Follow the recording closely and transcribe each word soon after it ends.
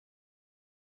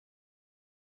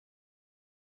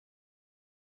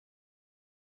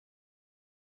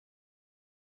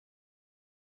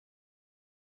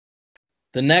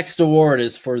The next award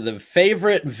is for the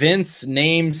favorite Vince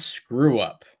name screw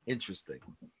up. Interesting.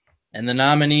 And the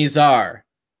nominees are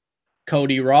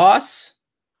Cody Ross,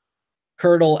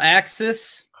 Curdle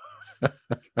Axis.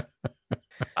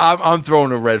 I'm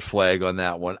throwing a red flag on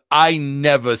that one. I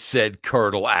never said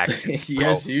Curdle Axis.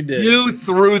 Yes, you did. You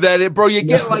threw that in, bro. You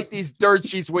get like these dirt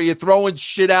sheets where you're throwing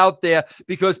shit out there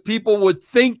because people would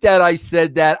think that I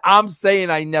said that. I'm saying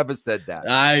I never said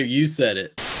that. You said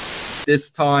it.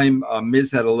 This time,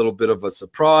 Miz had a little bit of a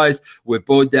surprise with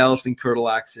Bo Dallas and Curdle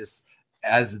Axis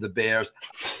as the Bears.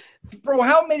 Bro,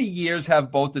 how many years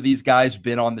have both of these guys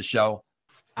been on the show?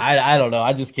 I don't know.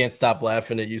 I just can't stop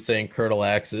laughing at you saying Curdle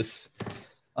Axis.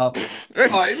 All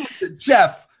right, listen,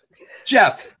 Jeff.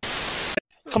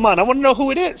 Come on, I want to know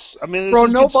who it is. I mean, bro,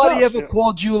 nobody ever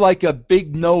called you like a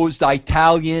big-nosed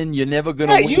Italian. You're never going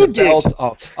to win the belt.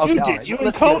 Oh, okay, you did. Right. You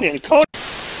and Conan.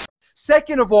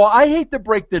 Second of all, I hate to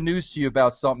break the news to you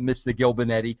about something, Mr.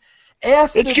 Gilbernetti.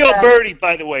 It's Gilberti,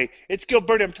 by the way. It's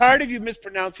Gilberti. I'm tired of you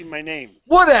mispronouncing my name.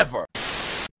 Whatever.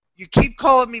 You keep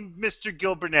calling me Mr.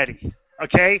 Gilbernetti.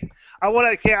 Okay, hang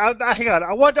on.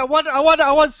 I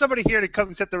want somebody here to come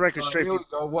and set the record straight. Here we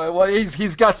go. Well,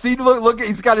 he's got. See, look,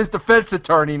 he's got his defense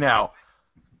attorney now.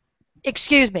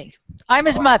 Excuse me, I'm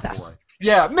his mother. Boy.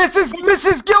 Yeah, Mrs.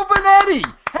 Gilbernetti.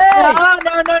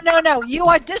 Hey. No. You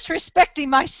are disrespecting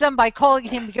my son by calling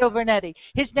him Gilbernetti.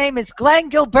 His name is Glenn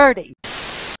Gilberti.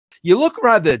 You look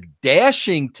rather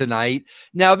dashing tonight.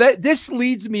 Now this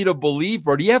leads me to believe,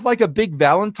 bro. Do you have like a big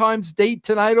Valentine's date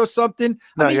tonight or something?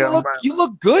 No, I mean, you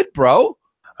look good, bro.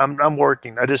 I'm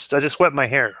working. I just wet my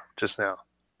hair just now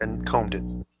and combed it.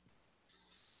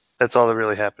 That's all that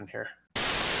really happened here.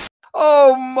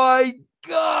 Oh my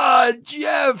God,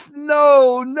 Jeff!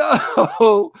 No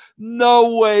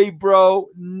way, bro.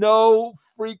 No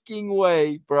freaking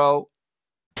way, bro.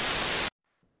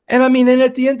 And I mean, and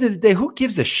at the end of the day, who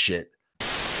gives a shit?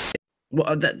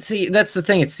 Well, that's the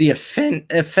thing. It's the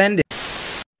offended.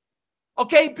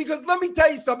 Okay, because let me tell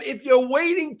you something. If you're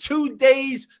waiting 2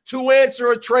 days to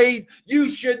answer a trade, you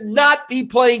should not be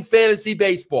playing fantasy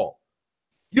baseball.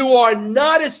 You are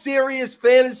not a serious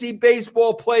fantasy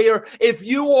baseball player if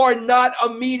you are not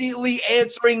immediately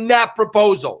answering that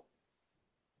proposal.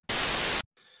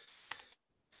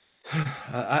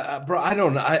 Bro, I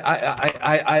don't know.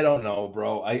 I don't know,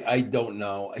 bro. I don't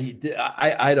know.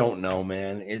 I don't know,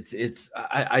 man.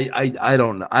 I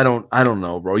don't know. I don't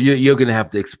know, bro. You're gonna have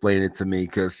to explain it to me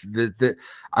because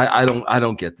I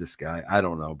don't get this guy. I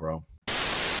don't know, bro.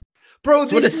 Bro,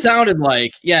 that's what it sounded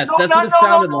like. Yes, that's what it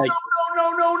sounded like.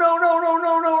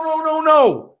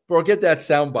 No, bro, get that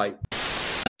soundbite.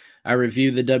 I review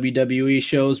the WWE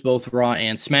shows, both Raw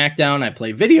and SmackDown. I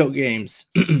play video games.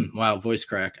 Wow, voice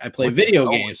crack. I play video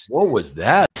games. What was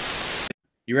that?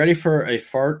 You ready for a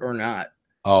fart or not?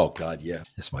 Oh, God, yeah.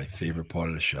 It's my favorite part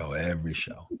of the show, every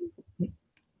show.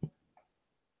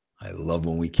 I love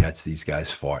when we catch these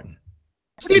guys farting.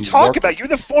 What are you talking about? You're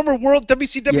the former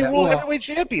WCW World Heavyweight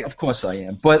Champion. Of course I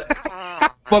am. But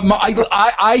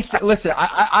listen,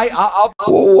 I'll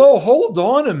Whoa, hold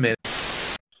on a minute.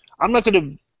 I'm not going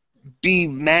to be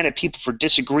mad at people for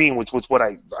disagreeing with what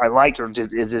I like or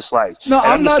dislike. No,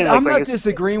 I'm not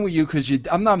disagreeing with you because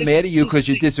I'm not mad at you because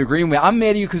you're disagreeing with me. I'm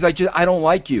mad at you because I don't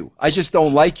like you. I just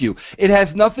don't like you. It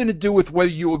has nothing to do with whether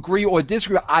you agree or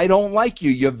disagree. I don't like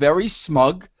you. You're very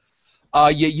smug.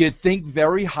 You think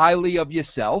very highly of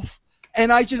yourself,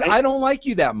 and I don't like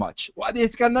you that much.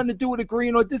 It's got nothing to do with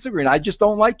agreeing or disagreeing. I just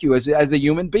don't like you as a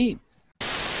human being.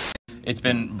 It's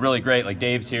been really great. Like,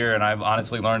 Dave's here, and I've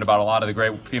honestly learned about a lot of the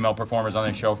great female performers on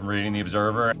this show from reading The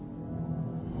Observer.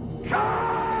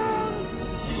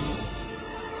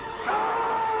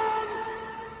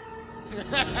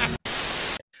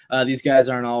 These guys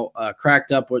aren't all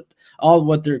cracked up with all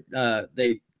what they're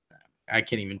I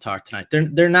can't even talk tonight.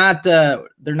 They're not the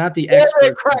experts.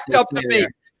 They're cracked up to me.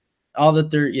 All that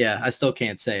they're I still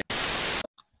can't say it.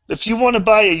 If you want to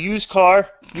buy a used car,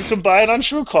 you can buy it on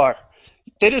TrueCar.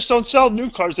 They just don't sell new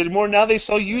cars anymore. Now they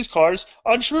sell used cars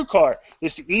on TrueCar.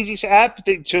 It's the easiest app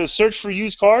to search for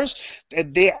used cars.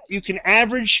 You can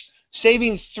average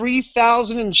saving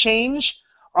 $3,000 and change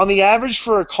on the average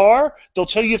for a car. They'll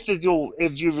tell you if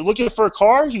you're looking for a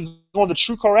car, you go on the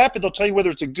TrueCar app and they'll tell you whether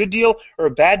it's a good deal or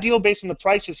a bad deal based on the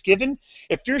price it's given.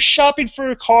 If you're shopping for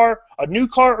a car, a new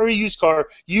car or a used car,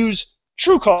 use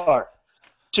TrueCar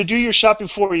to do your shopping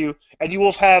for you, and you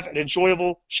will have an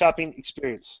enjoyable shopping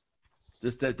experience.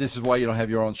 This is why you don't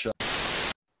have your own shop.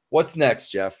 What's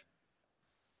next, Jeff?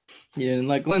 You didn't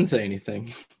let Glenn say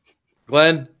anything.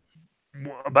 Glenn?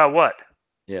 About what?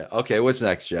 Yeah, okay, what's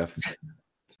next, Jeff?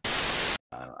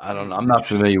 I don't know. I'm not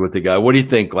familiar with the guy. What do you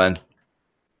think, Glenn?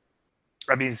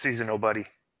 I mean, he's a nobody.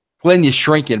 Glenn, you're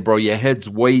shrinking, bro. Your head's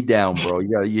way down, bro.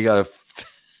 You gotta.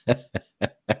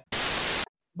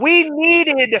 We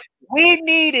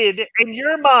needed, in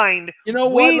your mind, You know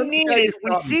we what? needed,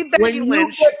 we see When Becky you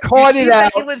Lynch, get caught it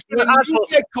out, Becky Lynch in when the you hospital,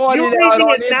 get caught you it need out the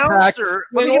on Impact, announcer,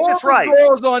 let when me get all this the right.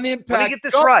 girls on Impact Let me get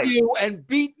this dump right. you and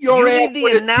beat your You ass need the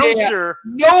with a announcer chair,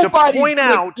 nobody's to point gonna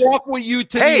out, walk with you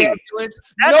to hey, the ambulance.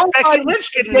 that's Becky Nobody's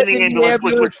Lynch gonna getting in get the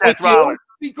ambulance with Seth you Rollins.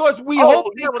 because we Oh, hope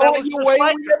yeah, they well, that caught looks you just away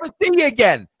like and we never see you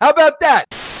again. How about that?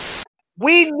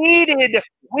 We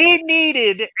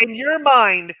needed, in your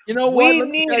mind, You know what? we Let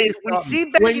me tell you needed, we something. see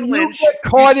Becky When Lynch, you get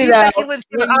caught you it see out, Becky Lynch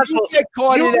in the when you hospital, get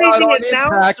caught you it need out the on Impact,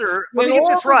 announcer, let when me get all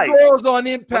this the right. girls on Let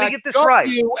me Impact get this dump right.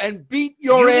 you and beat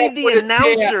your You ass need the with a chair,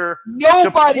 announcer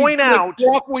nobody's point gonna out,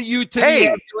 walk with you to hey,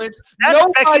 the ambulance. that's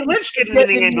Becky Nobody's Lynch getting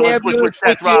getting in the ambulance with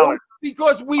Seth you Rollins.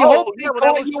 because we Oh, hope they yeah, well, that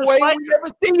caught looks you just away like and we never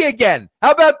see you again.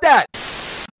 How about that?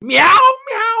 Meow,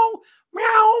 meow,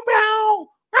 meow, meow.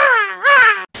 Rah,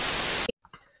 rah.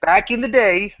 Back in the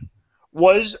day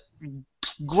was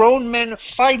grown men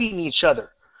fighting each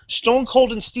other. Stone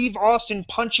Cold and Steve Austin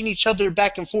punching each other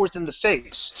back and forth in the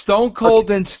face. Stone Cold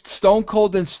and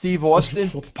Steve Austin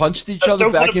punched each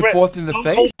other back and forth in the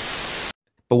face.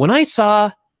 But when I saw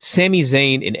Sami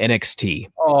Zayn in NXT,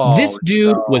 Oh, this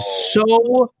dude was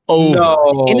so over.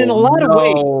 No, and in a lot of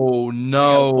ways.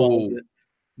 no,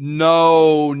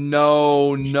 no,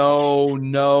 no, no, no,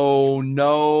 no,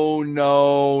 no,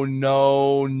 no,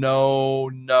 no, no,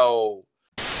 no.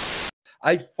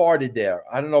 I farted there.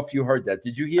 I don't know if you heard that.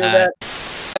 Did you hear that?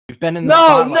 You've been in the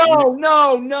spotlight.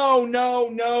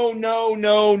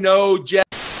 No,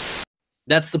 Jeff.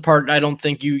 That's the part I don't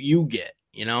think you get,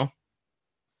 you know?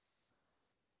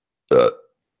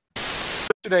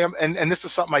 Yesterday, and this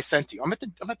is something I sent to you. I'm at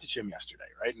the gym yesterday,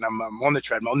 right? And I'm on the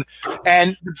treadmill.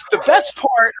 And the best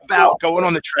part about going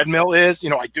on the treadmill is,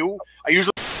 I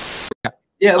usually.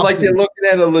 Yeah, like they're looking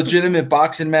at a legitimate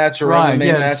boxing match or right,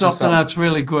 MMA match. Something that's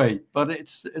really great, but it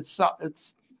sucks.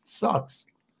 It sucks.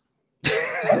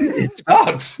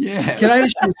 Yeah. Can I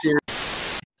ask you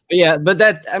serious? Yeah, but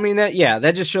that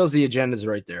just shows the agenda's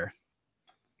right there.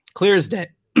 Clear as day.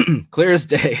 Clear as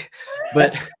day.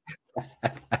 But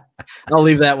I'll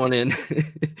leave that one in.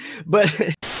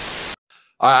 But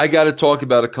I got to talk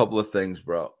about a couple of things,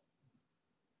 bro.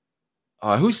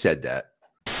 Who said that?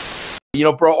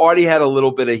 Bro, Artie had a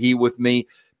little bit of heat with me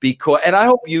because, and I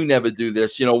hope you never do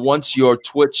this, once your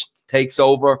Twitch takes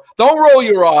over, don't roll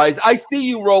your eyes. I see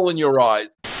you rolling your eyes.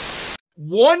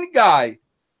 One guy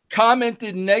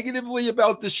commented negatively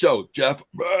about the show, Jeff.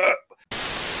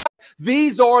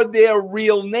 These are their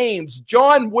real names.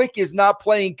 John Wick is not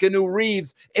playing Keanu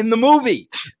Reeves in the movie.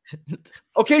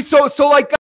 Okay, so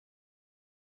like.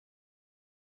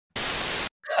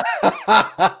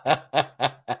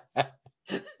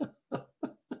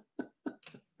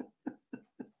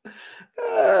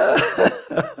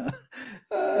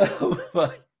 Oh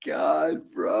my God,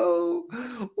 bro.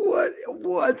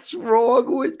 What's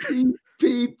wrong with these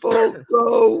people,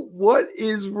 bro? What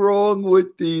is wrong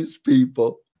with these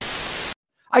people?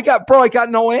 I got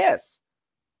no ass.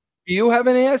 Do you have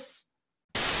an ass?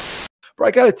 Bro,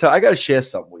 I gotta share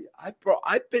something with you.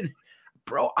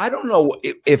 I don't know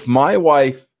if my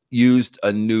wife used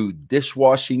a new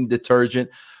dishwashing detergent.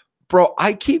 Bro,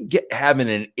 I keep having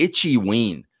an itchy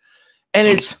ween. And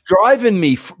it's driving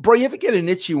me, bro. You ever get an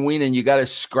itchy ween and you got to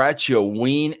scratch your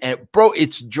ween? And bro,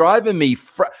 it's driving me,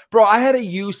 bro. I had to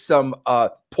use some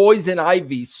poison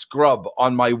ivy scrub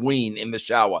on my ween in the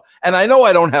shower. And I know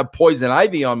I don't have poison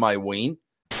ivy on my ween.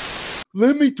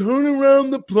 Let me turn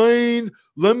around the plane.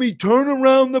 Let me turn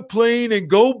around the plane and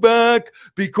go back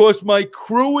because my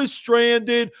crew is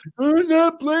stranded. Turn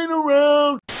that plane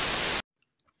around.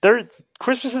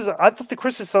 Christmas is, I thought the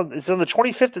Christmas is on the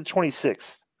 25th and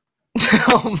 26th.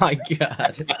 Oh my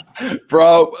God,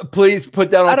 bro! Please put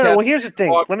that on. I don't know. Well, here's the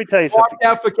thing. Let me tell you something.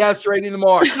 Walk out for castrating the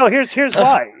mark. No, here's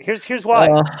why. Here's why.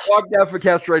 Walk out for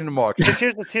castrating the mark.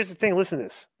 Here's the thing. Listen to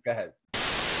this. Go ahead,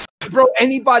 bro.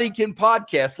 Anybody can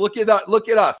podcast. Look at that. Look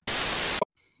at us.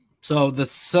 So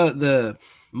the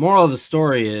moral of the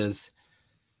story is,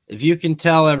 if you can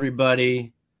tell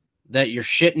everybody that you're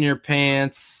shitting your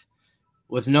pants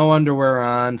with no underwear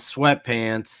on,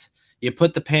 sweatpants. You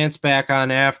put the pants back on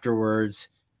afterwards,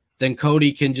 then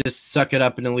Cody can just suck it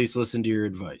up and at least listen to your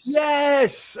advice.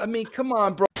 Yes. I mean, come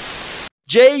on, bro.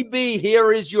 JB,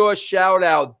 here is your shout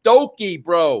out. Doki,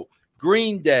 bro.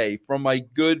 Green Day from my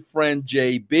good friend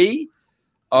JB.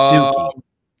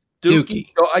 Dookie.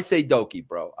 I say Doki,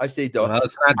 bro. I say Doki. Well,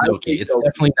 it's not Doki. It's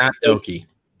definitely not Doki.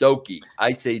 Doki.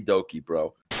 I say Doki,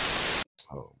 bro.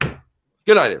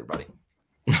 Good night, everybody.